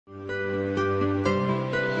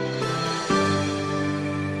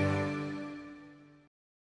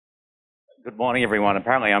Good morning, everyone.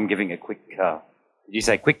 Apparently, I'm giving a quick, did you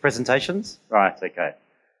say quick presentations? Right, okay.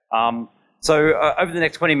 Over the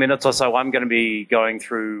next 20 minutes or so, I'm going to be going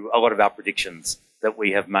through a lot of our predictions that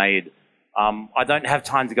we have made. I don't have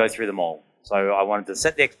time to go through them all. So I wanted to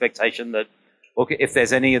set the expectation that, look, if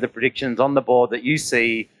there's any of the predictions on the board that you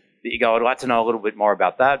see that you go, I'd like to know a little bit more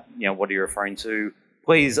about that, you know, what are you referring to?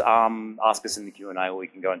 Please ask us in the Q&A or we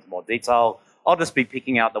can go into more detail. I'll just be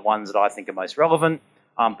picking out the ones that I think are most relevant,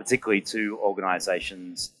 particularly to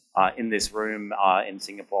organisations in this room in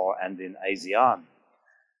Singapore and in ASEAN.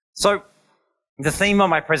 So the theme of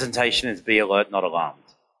my presentation is be alert, not alarmed.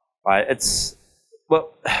 Right?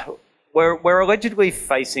 We're allegedly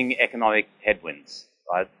facing economic headwinds.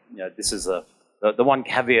 Right? You know, this is the one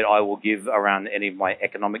caveat I will give around any of my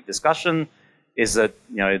economic discussion is that,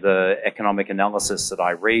 you know, the economic analysis that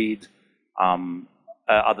I read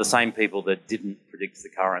are the same people that didn't predict the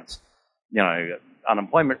current, you know,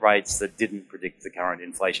 unemployment rates, that didn't predict the current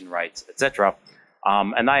inflation rates, etc.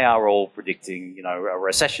 And they are all predicting, you know, a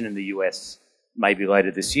recession in the US maybe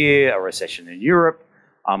later this year, a recession in Europe,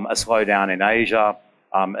 a slowdown in Asia,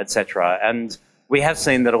 etc. And we have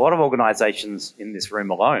seen that a lot of organisations in this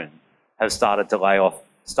room alone have started to lay off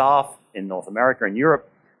staff in North America and Europe,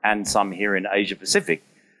 and some here in Asia Pacific.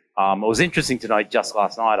 It was interesting to note just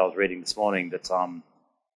last night, I was reading this morning that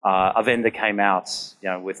a vendor came out, you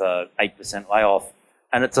know, with a 8% layoff,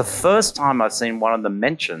 and it's the first time I've seen one of them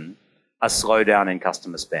mention a slowdown in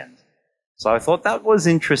customer spend. So I thought that was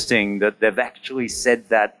interesting that they've actually said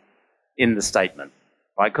that in the statement,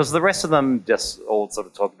 right? Because the rest of them just all sort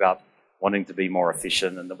of talk about wanting to be more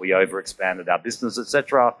efficient and that we overexpanded our business,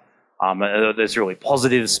 etc. There's really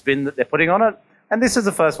positive spin that they're putting on it. And this is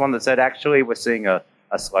the first one that said, actually, we're seeing a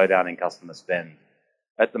slowdown in customer spend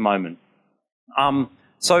at the moment.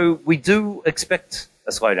 So we do expect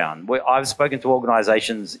a slowdown. I've spoken to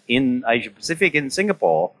organisations in Asia Pacific, in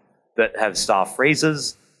Singapore, that have staff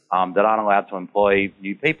freezes, that aren't allowed to employ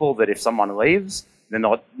new people, that if someone leaves, they're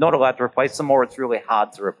not allowed to replace them, or it's really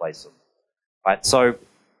hard to replace them. Right? So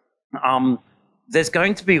there's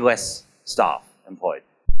going to be less staff employed.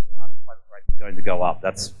 The unemployment rate is going to go up.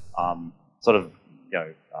 That's sort of, you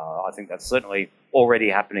know, I think that's certainly already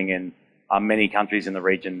happening in many countries in the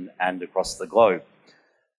region and across the globe.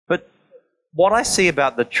 But what I see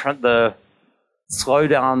about the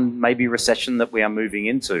slowdown, maybe recession that we are moving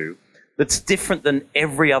into, that's different than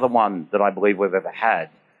every other one that I believe we've ever had,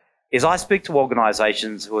 is I speak to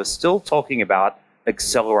organisations who are still talking about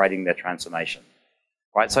accelerating their transformation.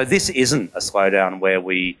 Right? So this isn't a slowdown where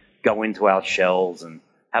we go into our shells and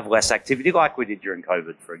have less activity like we did during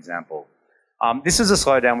COVID, for example. This is a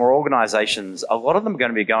slowdown where organisations, a lot of them are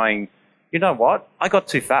going to be going, you know what, I got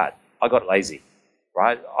too fat, I got lazy,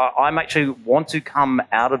 right? I'm actually want to come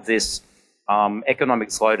out of this economic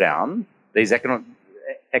slowdown, these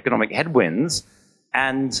economic headwinds,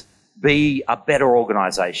 and be a better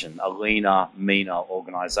organisation, a leaner, meaner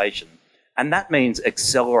organisation. And that means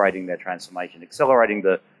accelerating their transformation, accelerating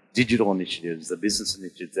the digital initiatives, the business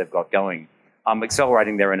initiatives they've got going,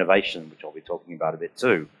 accelerating their innovation, which I'll be talking about a bit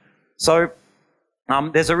too. So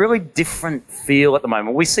there's a really different feel at the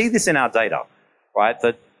moment. We see this in our data, right?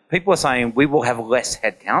 That people are saying we will have less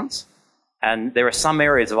headcounts, and there are some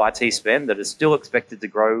areas of IT spend that are still expected to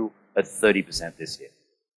grow at 30% this year,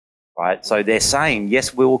 right? So they're saying,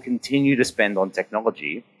 yes, we will continue to spend on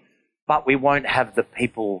technology, but we won't have the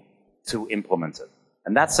people to implement it.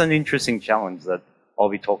 And that's an interesting challenge that I'll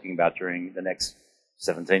be talking about during the next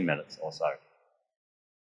 17 minutes or so.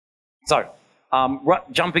 So,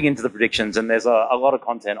 jumping into the predictions, and there's a lot of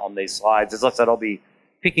content on these slides. As I said, I'll be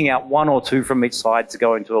picking out one or two from each slide to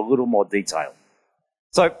go into a little more detail.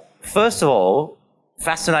 So, first of all,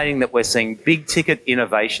 fascinating that we're seeing big ticket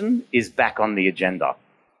innovation is back on the agenda.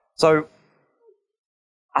 So,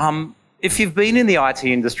 if you've been in the IT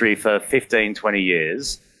industry for 15, 20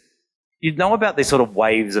 years, you'd know about these sort of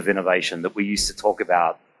waves of innovation that we used to talk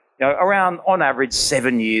about. You know, around, on average,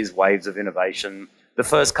 7 years waves of innovation. The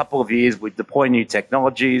first couple of years, we'd deploy new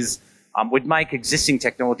technologies. We'd make existing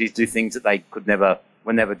technologies do things that they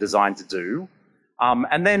were never designed to do.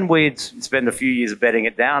 And then we'd spend a few years bedding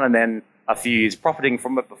it down and then a few years profiting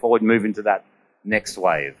from it before we'd move into that next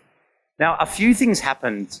wave. Now, a few things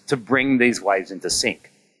happened to bring these waves into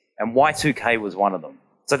sync, and Y2K was one of them.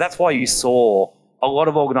 So that's why you saw a lot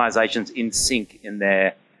of organisations in sync in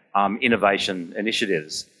their innovation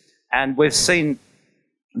initiatives. And we've seen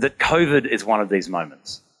that COVID is one of these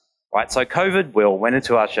moments, right? So COVID, we all went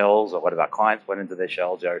into our shells, or one of our clients went into their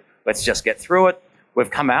shells, let's just get through it. We've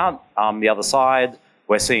come out the other side,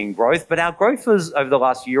 we're seeing growth, but our growth over the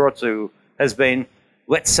last year or two has been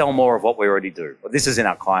let's sell more of what we already do. This is in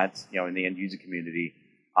our clients, in the end user community,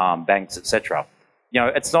 banks, etc.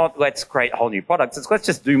 It's not let's create whole new products. It's let's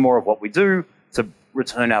just do more of what we do to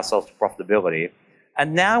return ourselves to profitability.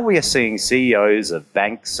 And now we are seeing CEOs of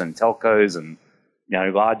banks and telcos and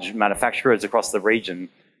large manufacturers across the region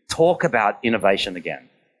talk about innovation again.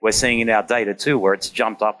 We're seeing in our data too, where it's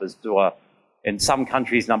jumped up as in some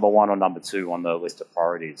countries number 1 or number 2 on the list of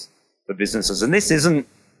priorities for businesses. And this isn't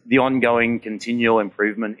the ongoing continual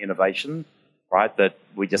improvement innovation, right, that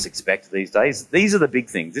we just expect these days. These are the big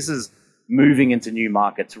things. This is moving into new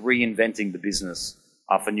markets, reinventing the business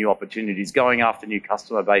for new opportunities, going after new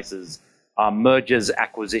customer bases, mergers,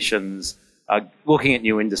 acquisitions, looking at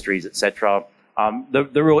new industries, etc.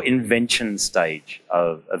 The real invention stage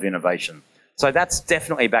of innovation. So that's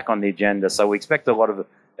definitely back on the agenda. So we expect a lot of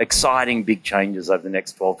exciting big changes over the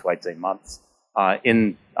next 12 to 18 months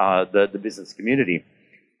in the business community.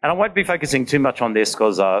 And I won't be focusing too much on this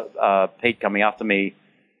because Pete, coming after me,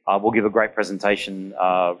 will give a great presentation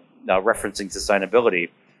referencing sustainability.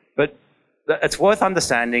 But it's worth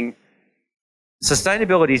understanding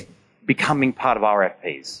sustainability is becoming part of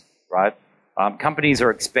RFPs, right? Companies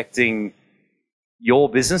are expecting your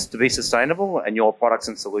business to be sustainable and your products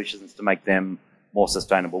and solutions to make them more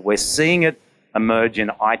sustainable. We're seeing it emerge in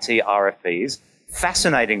IT RFPs.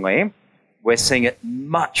 Fascinatingly, we're seeing it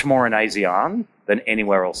much more in ASEAN than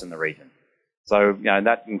anywhere else in the region. So,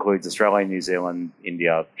 that includes Australia, New Zealand,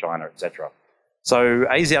 India, China, etc. So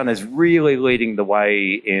ASEAN is really leading the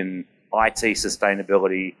way in IT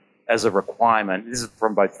sustainability as a requirement. This is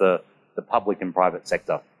from both the public and private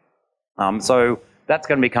sector. So that's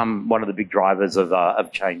going to become one of the big drivers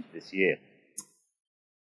of change this year.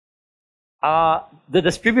 The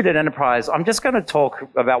distributed enterprise, I'm just going to talk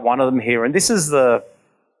about one of them here, and this is the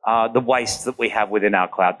waste that we have within our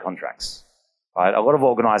cloud contracts. Right? A lot of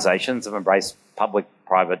organizations have embraced public,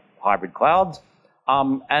 private, hybrid cloud,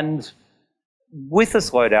 and with a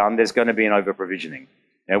slowdown, there's going to be an over-provisioning.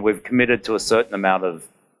 We've committed to a certain amount of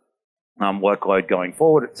workload going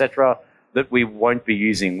forward, etc., that we won't be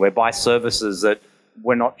using. We're by services that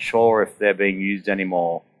we're not sure if they're being used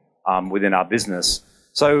anymore within our business.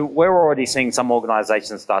 So we're already seeing some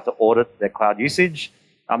organizations start to audit their cloud usage.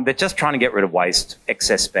 They're just trying to get rid of waste,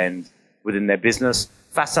 excess spend within their business.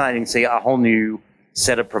 Fascinating to see a whole new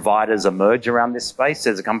set of providers emerge around this space.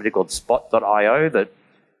 There's a company called Spot.io that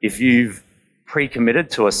if you've pre-committed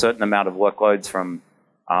to a certain amount of workloads from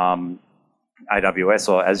AWS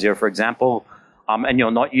or Azure, for example, and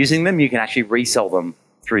you're not using them, you can actually resell them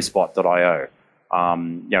through Spot.io,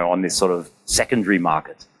 on this sort of secondary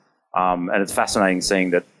market. And it's fascinating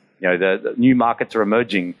seeing that, the new markets are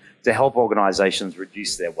emerging to help organizations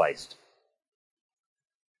reduce their waste.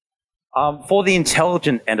 For the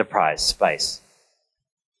intelligent enterprise space,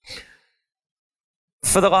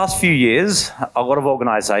 for the last few years, a lot of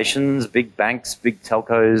organizations, big banks, big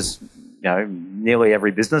telcos, nearly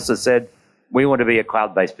every business has said, we want to be a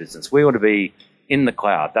cloud-based business. We want to be in the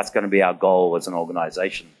cloud. That's going to be our goal as an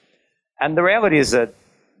organization. And the reality is that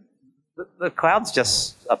the cloud's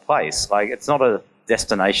just a place. Like, it's not a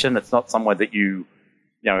destination. It's not somewhere that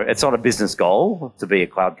it's not a business goal to be a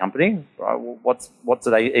cloud company. What do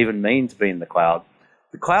they even mean to be in the cloud?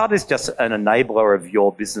 The cloud is just an enabler of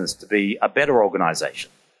your business to be a better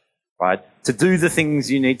organization, right? To do the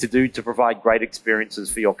things you need to do to provide great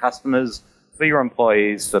experiences for your customers, for your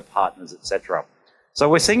employees, for partners, etc. So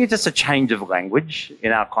we're seeing just a change of language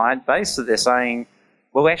in our client base that they're saying,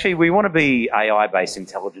 well, actually, we want to be AI-based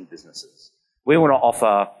intelligent businesses. We want to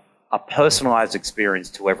offer a personalized experience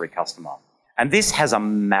to every customer. And this has a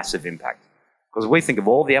massive impact because we think of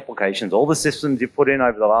all the applications, all the systems you've put in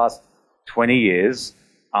over the last 20 years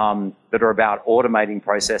that are about automating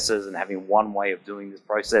processes and having one way of doing this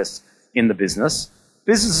process in the business.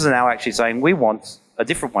 Businesses are now actually saying, we want a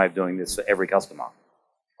different way of doing this for every customer,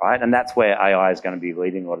 right? And that's where AI is going to be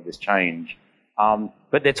leading a lot of this change.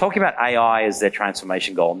 But they're talking about AI as their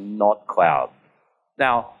transformation goal, not cloud.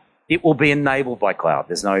 Now, it will be enabled by cloud.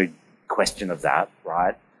 There's no question of that,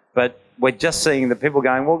 right? But we're just seeing the people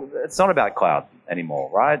going, well, it's not about cloud anymore,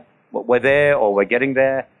 right? We're there or we're getting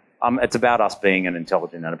there. It's about us being an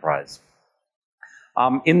intelligent enterprise.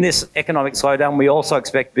 In this economic slowdown, we also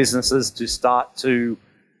expect businesses to start to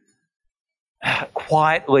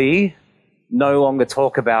quietly no longer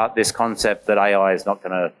talk about this concept that AI is not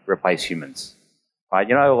going to replace humans. Right?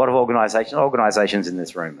 A lot of organizations in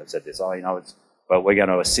this room have said this. We're going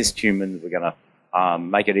to assist humans. We're going to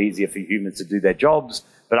make it easier for humans to do their jobs,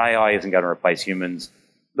 but AI isn't going to replace humans.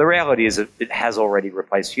 The reality is that it has already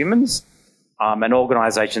replaced humans, and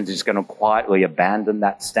organizations are just going to quietly abandon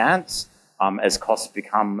that stance as costs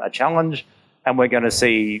become a challenge. and we're going to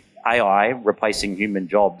see AI replacing human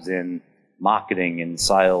jobs in marketing, in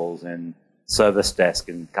sales, in service desk,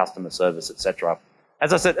 in customer service, etc.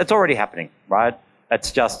 As I said, it's already happening, right?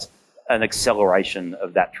 It's just an acceleration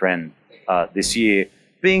of that trend this year,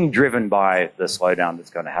 being driven by the slowdown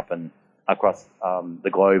that's going to happen across the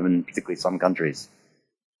globe and particularly some countries.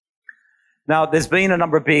 Now, there's been a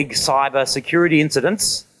number of big cyber security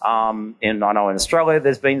incidents. I know in Australia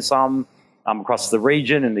there's been some across the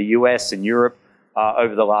region, in the US, in Europe,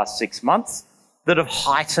 over the last 6 months that have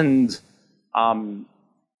heightened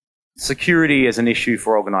security as an issue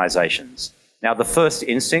for organisations. Now, the first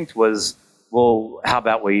instinct was, well, how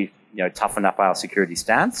about we toughen up our security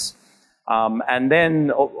stance? And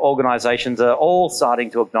then organisations are all starting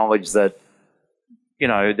to acknowledge that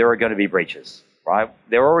there are going to be breaches, right?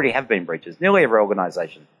 There already have been breaches. Nearly every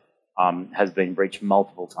organisation has been breached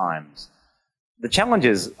multiple times. The challenge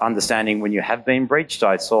is understanding when you have been breached.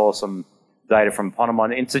 I saw some data from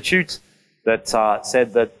Ponemon Institute that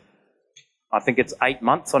said that I think it's 8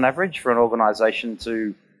 months on average for an organisation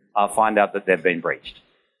to find out that they've been breached,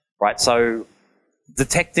 right? So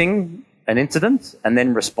detecting an incident and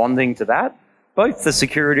then responding to that, both the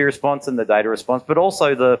security response and the data response, but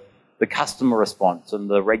also the customer response and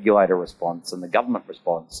the regulator response and the government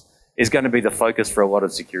response is going to be the focus for a lot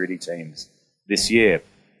of security teams this year.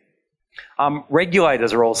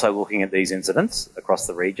 Regulators are also looking at these incidents across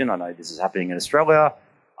the region. I know this is happening in Australia,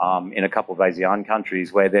 in a couple of ASEAN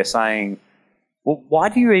countries, where they're saying, well, why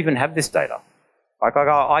do you even have this data? Like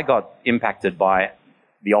I got impacted by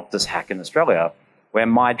the Optus hack in Australia, where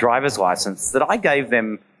my driver's license that I gave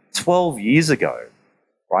them 12 years ago,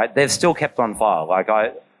 right, they've still kept on file.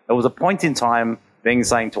 There was a point in time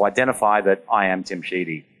saying to identify that I am Tim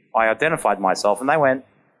Sheedy. I identified myself and they went,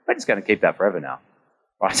 we're just going to keep that forever now,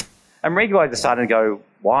 right? And regulators started to go,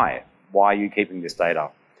 why? Why are you keeping this data?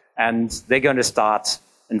 And they're going to start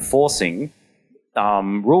enforcing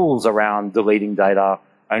rules around deleting data,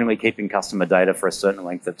 only keeping customer data for a certain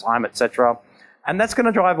length of time, etc. And that's going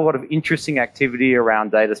to drive a lot of interesting activity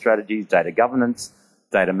around data strategies, data governance,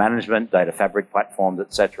 data management, data fabric platforms,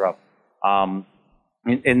 etc.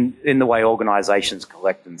 In the way organisations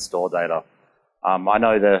collect and store data. I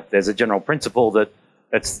know there's a general principle that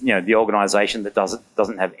it's the organisation that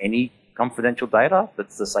doesn't have any confidential data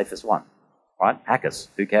that's the safest one, right? Hackers,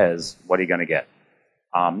 who cares? What are you going to get?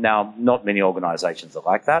 Now, not many organisations are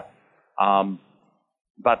like that,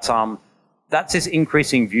 but that's this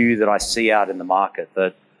increasing view that I see out in the market,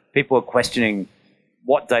 that people are questioning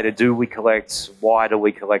what data do we collect, why do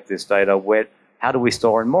we collect this data, how do we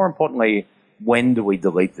store, and more importantly, when do we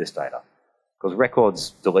delete this data? Because records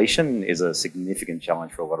deletion is a significant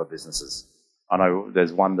challenge for a lot of businesses. I know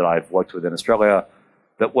there's one that I've worked with in Australia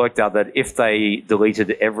that worked out that if they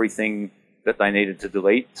deleted everything that they needed to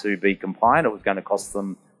delete to be compliant, it was going to cost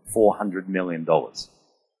them $400 million.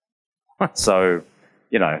 So,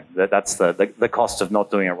 that's the cost of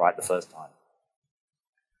not doing it right the first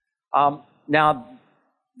time. Now,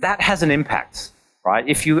 that has an impact, right?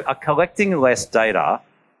 If you are collecting less data,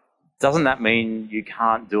 doesn't that mean you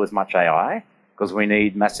can't do as much AI? Because we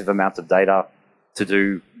need massive amounts of data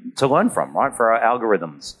to learn from, right, for our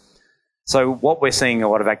algorithms. So what we're seeing a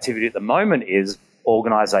lot of activity at the moment is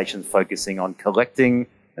organisations focusing on collecting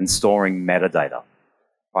and storing metadata,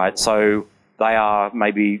 right? So they are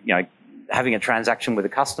maybe, having a transaction with a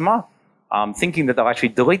customer, thinking that they'll actually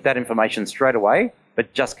delete that information straight away,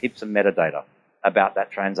 but just keep some metadata about that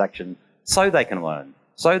transaction so they can learn,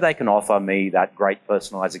 so they can offer me that great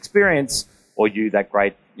personalised experience or you that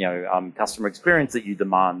great, customer experience that you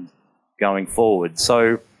demand going forward.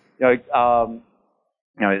 So,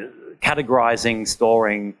 categorising,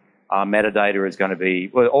 storing metadata is going to be,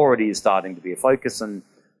 well, already is starting to be a focus, and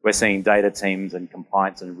we're seeing data teams and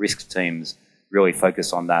compliance and risk teams really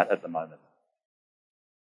focus on that at the moment.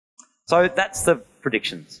 So that's the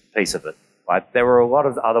predictions piece of it, right? There were a lot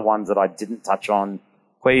of other ones that I didn't touch on.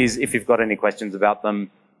 Please, if you've got any questions about them,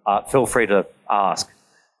 feel free to ask.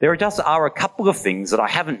 There just are a couple of things that I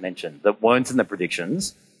haven't mentioned that weren't in the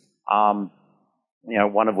predictions, one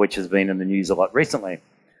of which has been in the news a lot recently,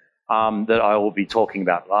 that I will be talking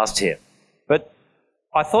about last year. But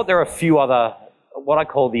I thought there are a few other, what I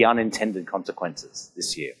call the unintended consequences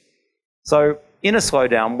this year. So in a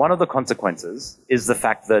slowdown, one of the consequences is the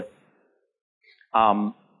fact that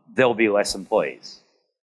there'll be less employees.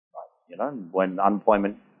 Right? When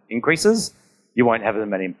unemployment increases, you won't have as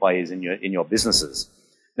many employees in your businesses.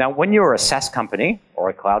 Now, when you're a SaaS company or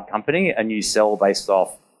a cloud company and you sell based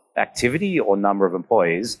off activity or number of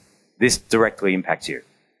employees, this directly impacts you.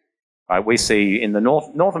 Right? We see in the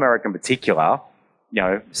North America in particular,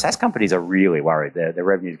 SaaS companies are really worried. Their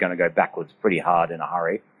revenue is going to go backwards pretty hard in a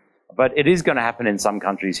hurry. But it is going to happen in some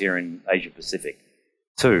countries here in Asia Pacific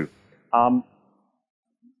too.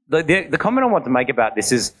 The comment I want to make about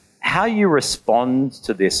this is how you respond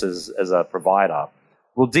to this as a provider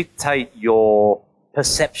will dictate your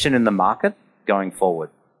perception in the market going forward.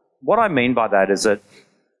 What I mean by that is that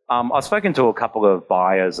I've spoken to a couple of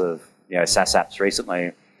buyers of SaaS apps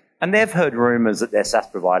recently, and they've heard rumors that their SaaS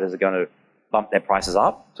providers are going to bump their prices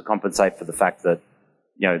up to compensate for the fact that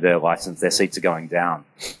their seats are going down.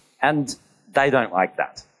 And they don't like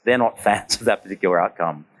that. They're not fans of that particular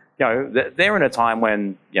outcome. They're in a time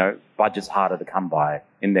when budget's harder to come by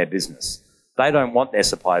in their business. They don't want their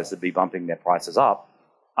suppliers to be bumping their prices up.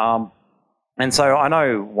 And so I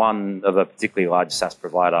know one of a particularly large SaaS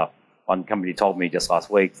provider, one company told me just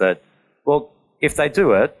last week that, well, if they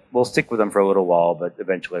do it, we'll stick with them for a little while, but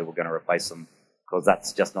eventually we're going to replace them because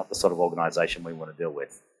that's just not the sort of organization we want to deal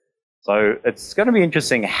with. So it's going to be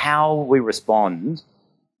interesting how we respond.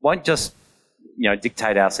 Won't just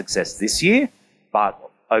dictate our success this year, but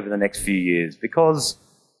over the next few years, because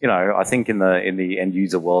I think in the end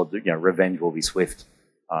user world, revenge will be swift,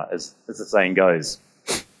 as the saying goes.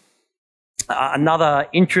 Another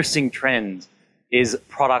interesting trend is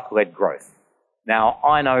product-led growth. Now,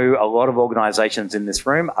 I know a lot of organizations in this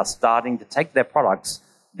room are starting to take their products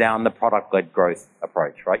down the product-led growth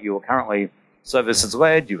approach, right? You are currently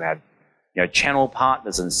services-led, you have channel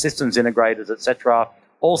partners and systems integrators, etc.,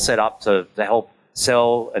 all set up to help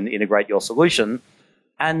sell and integrate your solution.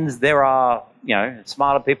 And there are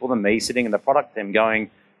smarter people than me sitting in the product team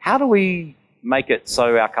going, how do we make it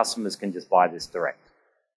so our customers can just buy this direct?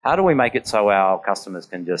 How do we make it so our customers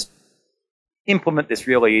can just implement this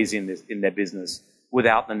really easy in their business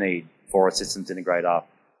without the need for a systems integrator,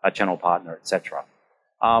 a channel partner, etc.?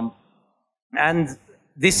 And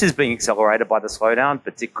this is being accelerated by the slowdown,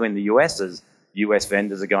 particularly in the US, as US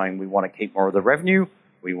vendors are going, we want to keep more of the revenue,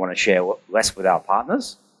 we want to share less with our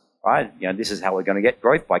partners, right? This is how we're going to get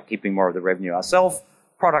growth, by keeping more of the revenue ourselves.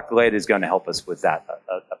 Product-led is going to help us with that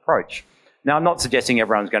approach. Now, I'm not suggesting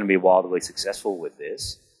everyone's going to be wildly successful with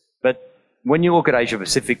this, but when you look at Asia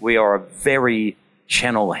Pacific, we are a very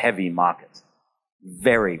channel-heavy market.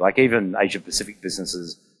 Very. Like even Asia Pacific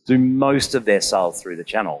businesses do most of their sales through the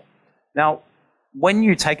channel. Now, when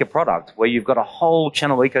you take a product where you've got a whole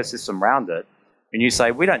channel ecosystem around it, and you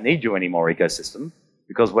say, we don't need you anymore, ecosystem,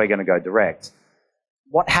 because we're going to go direct,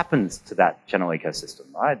 what happens to that channel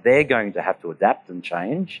ecosystem, right? They're going to have to adapt and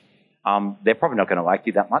change. They're probably not going to like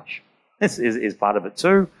you that much. This is part of it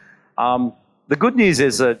too. The good news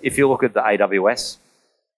is that if you look at the AWS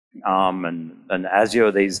and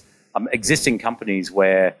Azure, these existing companies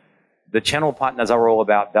where the channel partners are all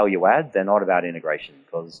about value add, they're not about integration,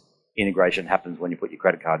 because integration happens when you put your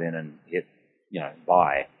credit card in and hit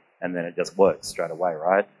buy, and then it just works straight away,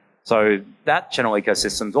 right? So that channel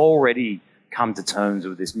ecosystem's already come to terms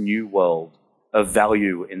with this new world of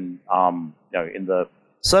value in the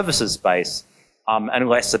services space, and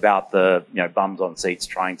less about the bums on seats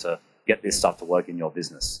trying to get this stuff to work in your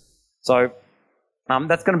business. So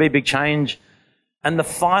that's going to be a big change. And the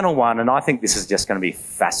final one, and I think this is just going to be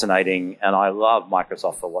fascinating, and I love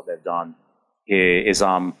Microsoft for what they've done here, is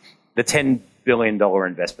the $10 billion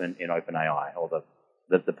investment in OpenAI, or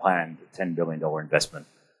the planned $10 billion investment.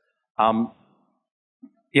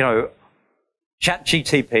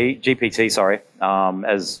 GPT,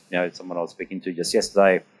 as someone I was speaking to just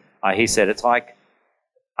yesterday, he said it's like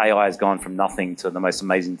AI has gone from nothing to the most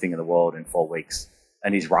amazing thing in the world in 4 weeks.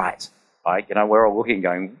 And he's right. Like, we're all looking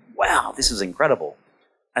going, wow, this is incredible.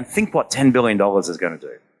 And think what $10 billion is going to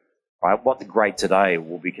do, right? What's great today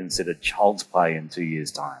will be considered child's play in 2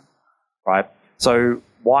 years' time, right? So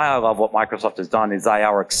why I love what Microsoft has done is they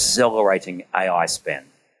are accelerating AI spend.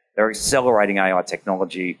 They're accelerating AI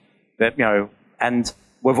technology. And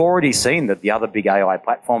we've already seen that the other big AI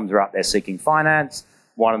platforms are out there seeking finance.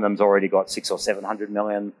 One of them's already got 600 or 700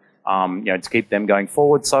 million, to keep them going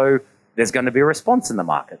forward. So there's going to be a response in the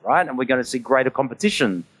market, right? And we're going to see greater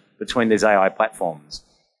competition between these AI platforms.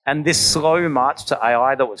 And this slow march to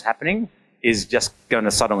AI that was happening is just going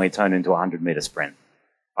to suddenly turn into a 100-meter sprint,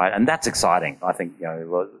 right? And that's exciting. I think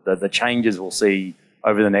the changes we'll see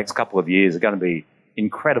over the next couple of years are going to be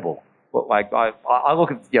incredible. But like I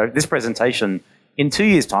look at this presentation in 2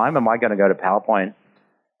 years' time. Am I going to go to PowerPoint?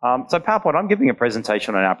 So PowerPoint, I'm giving a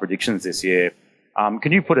presentation on our predictions this year.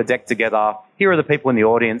 Can you put a deck together? Here are the people in the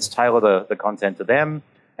audience. Tailor the content to them.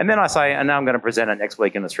 And then I say, and now I'm going to present it next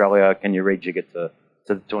week in Australia. Can you rejig it to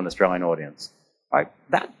an Australian audience? Right?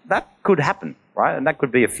 That could happen, right? And that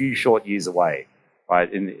could be a few short years away,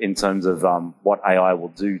 right? In terms of what AI will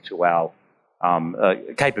do to our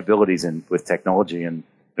capabilities with technology and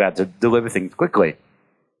be able to deliver things quickly.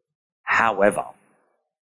 However,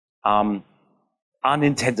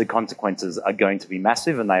 unintended consequences are going to be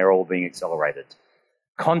massive, and they are all being accelerated.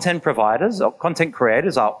 Content providers or content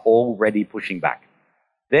creators are already pushing back.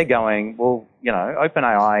 They're going, well,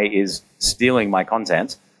 OpenAI is stealing my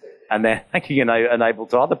content, and they're making it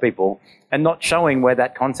enabled to other people and not showing where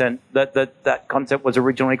that content that content was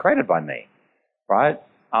originally created by me, right?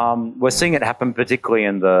 We're seeing it happen particularly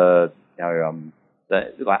in the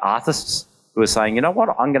artists who are saying, you know what,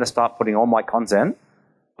 I'm going to start putting all my content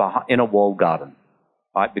in a walled garden,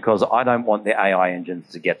 right? Because I don't want the AI engines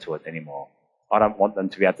to get to it anymore. I don't want them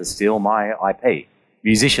to be able to steal my IP.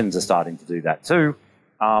 Musicians are starting to do that too.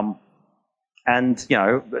 And,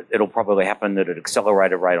 it'll probably happen at an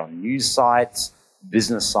accelerated rate on news sites,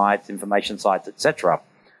 business sites, information sites, etc.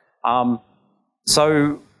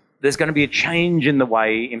 So there's going to be a change in the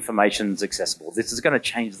way information is accessible. This is going to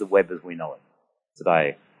change the web as we know it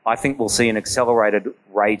today. I think we'll see an accelerated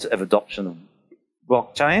rate of adoption of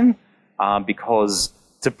blockchain because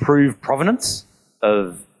to prove provenance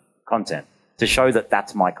of content, to show that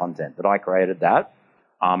that's my content, that I created that.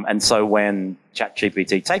 And so when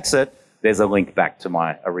ChatGPT takes it, there's a link back to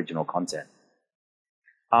my original content.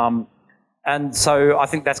 And so I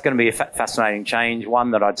think that's going to be a fascinating change.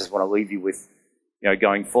 One that I just want to leave you with,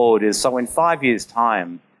 going forward is, so in 5 years'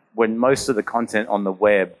 time, when most of the content on the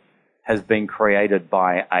web has been created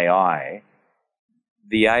by AI,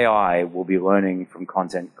 the AI will be learning from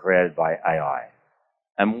content created by AI.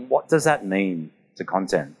 And what does that mean to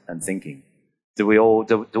content and thinking? Do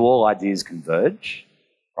all ideas converge,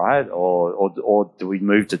 right? Or do we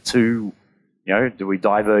move to two, do we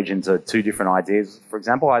diverge into two different ideas, for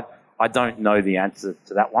example? I don't know the answer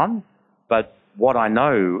to that one, but what I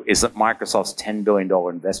know is that Microsoft's $10 billion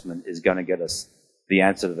investment is going to get us the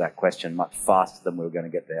answer to that question much faster than we were going to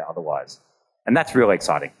get there otherwise. And that's really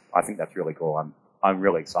exciting. I think that's really cool. I'm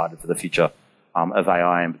really excited for the future of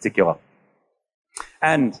AI in particular.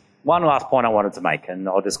 And one last point I wanted to make, and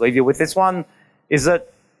I'll just leave you with this one, is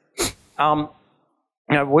that we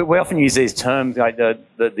often use these terms like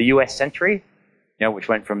the US century, which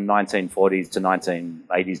went from 1940s to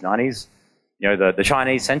 1980s, 90s. The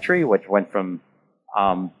Chinese century, which went from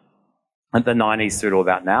the 90s through to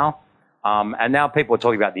about now. And now people are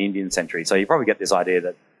talking about the Indian century. So you probably get this idea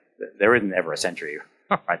that there isn't ever a century,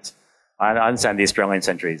 right? I understand the Australian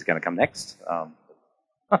century is going to come next.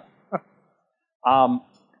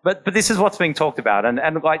 But this is what's being talked about.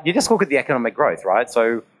 And like, you just look at the economic growth, right?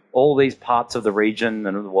 So all these parts of the region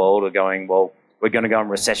and of the world are going, well, we're going to go in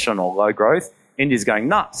recession or low growth. India's going,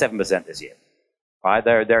 7% this year, right?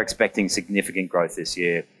 They're expecting significant growth this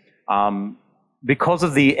year. Because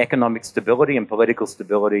of the economic stability and political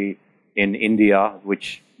stability in India,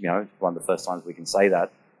 which, is one of the first times we can say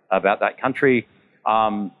that about that country,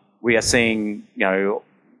 we are seeing,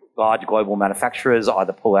 large global manufacturers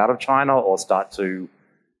either pull out of China or start to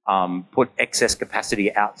put excess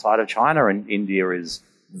capacity outside of China, and India is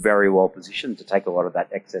very well positioned to take a lot of that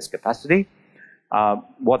excess capacity.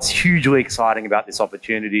 What's hugely exciting about this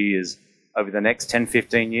opportunity is over the next 10,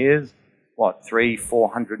 15 years,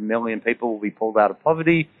 300-400 million people will be pulled out of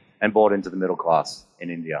poverty and brought into the middle class in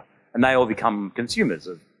India. And they all become consumers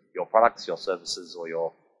of your products, your services, or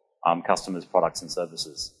your customers' products and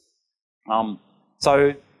services.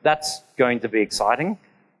 So that's going to be exciting.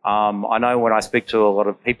 I know when I speak to a lot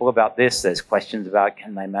of people about this, there's questions about,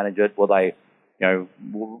 can they manage it? Will they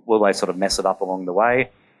sort of mess it up along the way?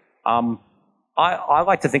 I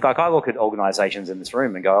like to think, like, I look at organizations in this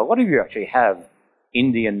room and go, a lot of you actually have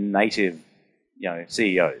Indian native,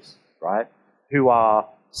 CEOs, right? Who are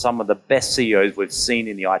some of the best CEOs we've seen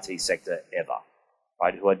in the IT sector ever,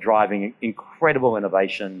 right? Who are driving incredible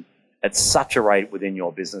innovation at such a rate within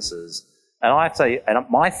your businesses. And I say, and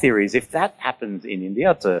my theory is, if that happens in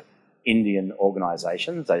India to Indian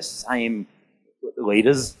organizations, those same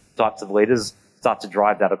types of leaders start to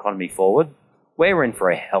drive that economy forward, we're in for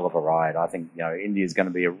a hell of a ride. I think, India is going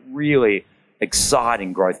to be a really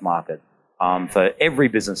exciting growth market for every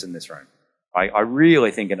business in this room. I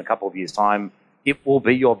really think in a couple of years' time, it will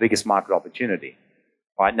be your biggest market opportunity.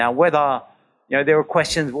 Right now, whether there are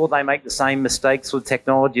questions, will they make the same mistakes with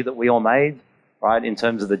technology that we all made, right? In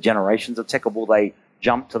terms of the generations of tech, or will they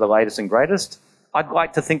jump to the latest and greatest? I'd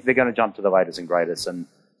like to think they're going to jump to the latest and greatest, and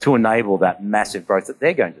to enable that massive growth that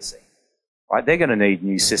they're going to see. Right? They're going to need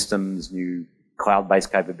new systems, new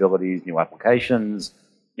cloud-based capabilities, new applications,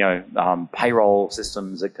 payroll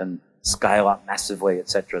systems that can scale up massively,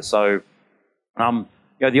 etc. So,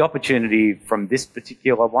 the opportunity from this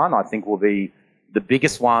particular one, I think, will be the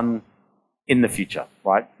biggest one in the future,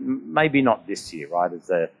 right? Maybe not this year, right,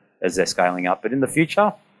 as they're scaling up, but in the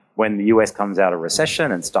future, when the US comes out of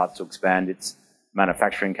recession and starts to expand its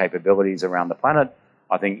manufacturing capabilities around the planet,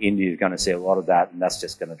 I think India is going to see a lot of that, and that's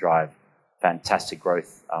just going to drive fantastic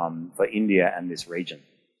growth for India and this region.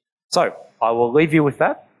 So I will leave you with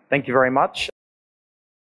that. Thank you very much.